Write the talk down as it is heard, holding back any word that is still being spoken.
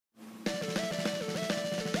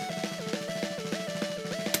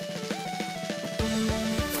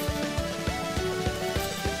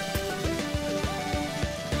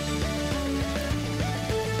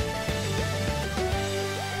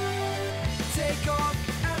take off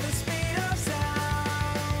at the speed of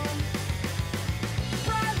sound.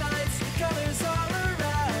 Bright lights, the colors all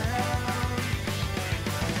around.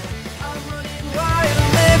 I'm running wild,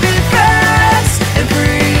 living fast and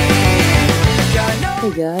free. Got no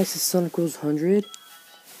Hey guys, it's Sonic Rose 100,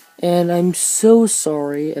 and I'm so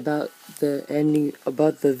sorry about the ending,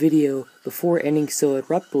 about the video before ending so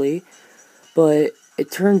abruptly, but it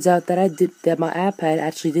turns out that my iPad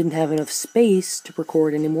actually didn't have enough space to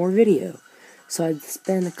record any more video. So I'd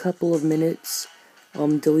spent a couple of minutes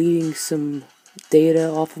deleting some data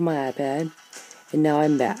off of my iPad, and now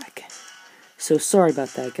I'm back. So sorry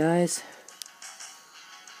about that, guys.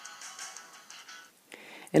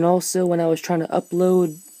 And also, when I was trying to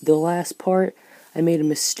upload the last part, I made a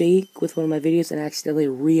mistake with one of my videos and accidentally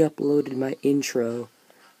re-uploaded my intro.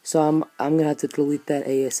 So I'm gonna have to delete that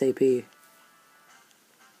ASAP.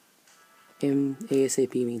 And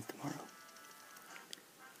ASAP means tomorrow.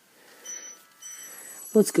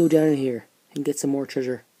 Let's go down in here and get some more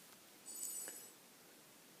treasure.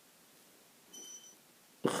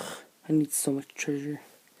 Ugh, I need so much treasure.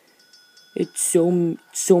 It's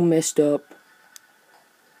so messed up.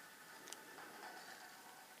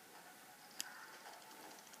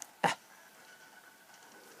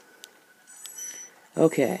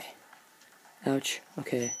 Okay. Ouch.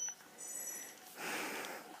 Okay.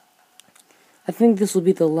 I think this will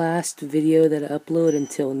be the last video that I upload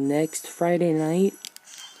until next Friday night.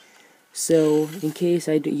 So, in case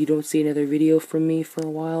you don't see another video from me for a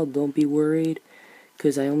while, don't be worried,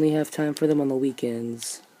 because I only have time for them on the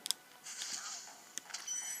weekends.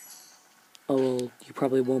 Oh, well, you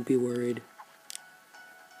probably won't be worried.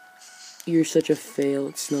 You're such a fail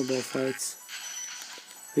at snowball fights.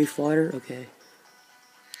 Are you fodder? Okay.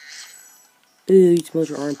 Ooh, you smelled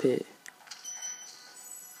your armpit.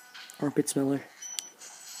 Armpit smeller.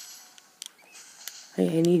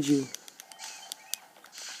 Hey, I need you.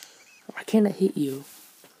 Why can't I hit you?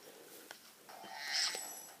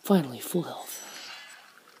 Finally, full health.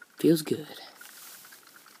 Feels good.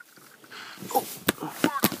 Oh.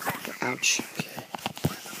 Ouch. Okay.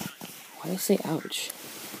 Why did I say ouch?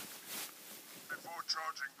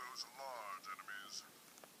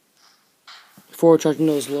 Before charging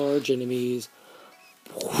those large enemies.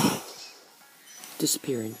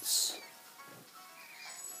 Disappearance.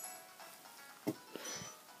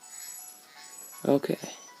 Okay.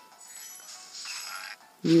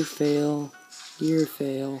 You fail. You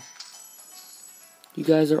fail. You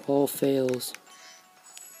guys are all fails.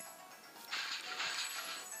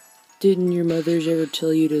 Didn't your mothers ever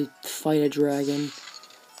tell you to fight a dragon?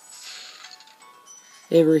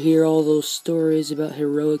 Ever hear all those stories about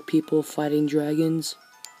heroic people fighting dragons?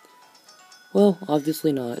 Well,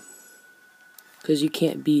 obviously not. 'Cause you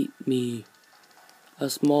can't beat me, a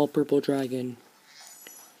small purple dragon.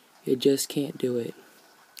 You just can't do it.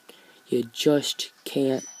 You just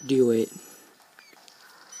can't do it.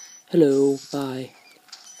 Hello, bye.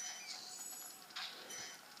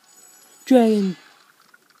 Dragon!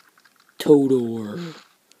 Todor.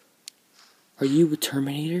 Are you a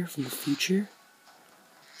Terminator from the future?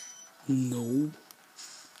 No.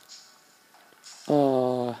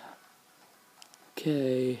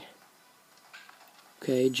 Okay.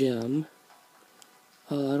 Okay, Jim.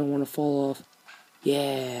 I don't want to fall off.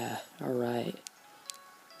 Yeah, alright.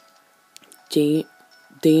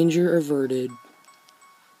 Danger averted.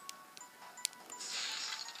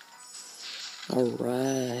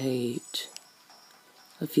 Alright.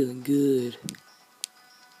 I'm feeling good.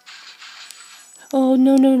 Oh,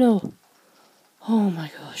 no, no, no. Oh my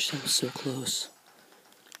gosh, that was so close.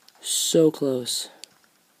 So close.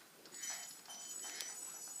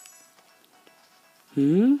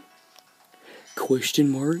 Question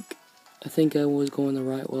mark? I think I was going the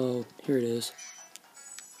right way. Well, here it is.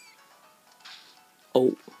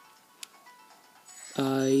 Oh.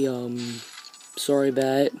 Sorry,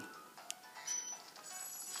 bat.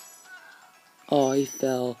 Oh, I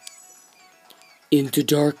fell. Into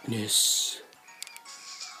darkness.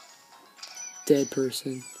 Dead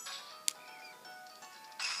person.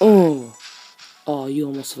 Oh. Oh, you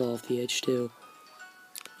almost fell off the edge, too.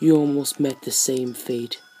 You almost met the same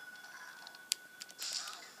fate.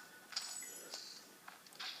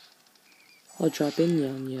 I'll drop in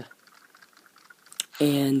on ya.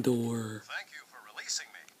 Andor. Thank you for releasing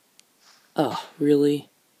me. Oh, really?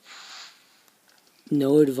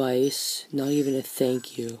 No advice, not even a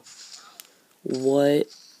thank you.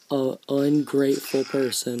 What a ungrateful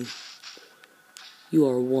person. You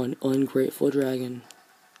are one ungrateful dragon.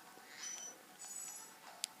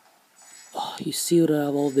 Oh, you see what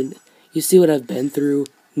I've been through?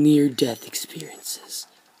 Near-death experiences.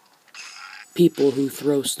 people who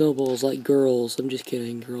throw snowballs like girls. I'm just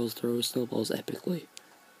kidding. Girls throw snowballs epically.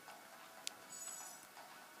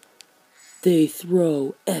 They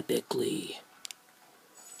throw epically.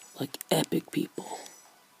 Like epic people.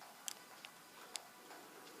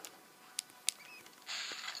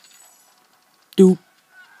 Doop.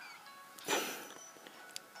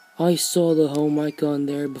 I saw the home icon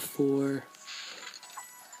there before.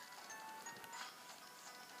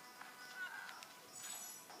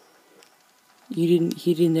 He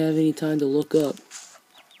didn't have any time to look up.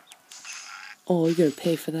 Oh, you're gonna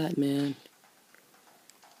pay for that, man.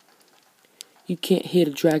 You can't hit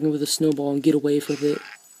a dragon with a snowball and get away with it.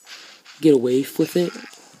 Get away with it?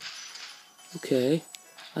 Okay.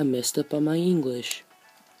 I messed up on my English.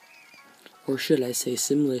 Or should I say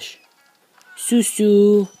Simlish?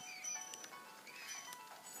 Susu!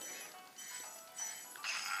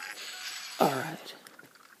 Alright.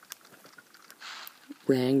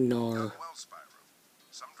 Ragnar.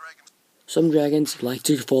 Some dragons like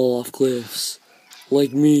to fall off cliffs.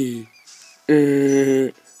 Like me.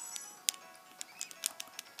 Aw.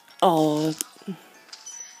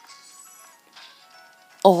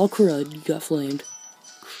 Aw, crud, you got flamed.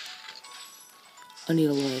 I need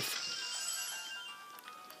a life.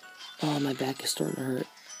 Oh, my back is starting to hurt.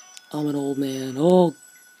 I'm an old man. Oh,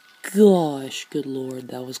 gosh. Good lord,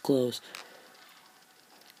 that was close.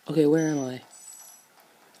 Okay, where am I?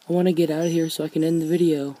 I want to get out of here so I can end the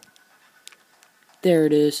video. There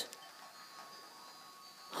it is.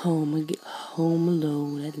 Home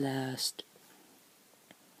alone at last.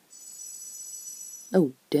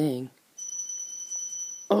 Oh, dang.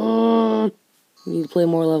 Oh, we need to play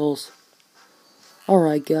more levels.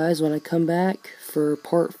 Alright guys, when I come back for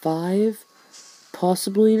part 5,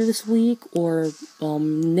 possibly this week, or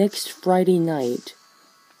next Friday night,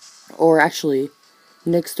 or actually,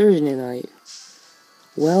 next Thursday night,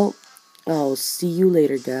 well, I'll see you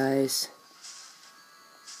later guys.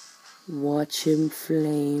 Watch him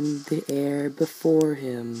flame the air before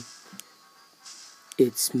him.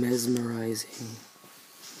 It's mesmerizing.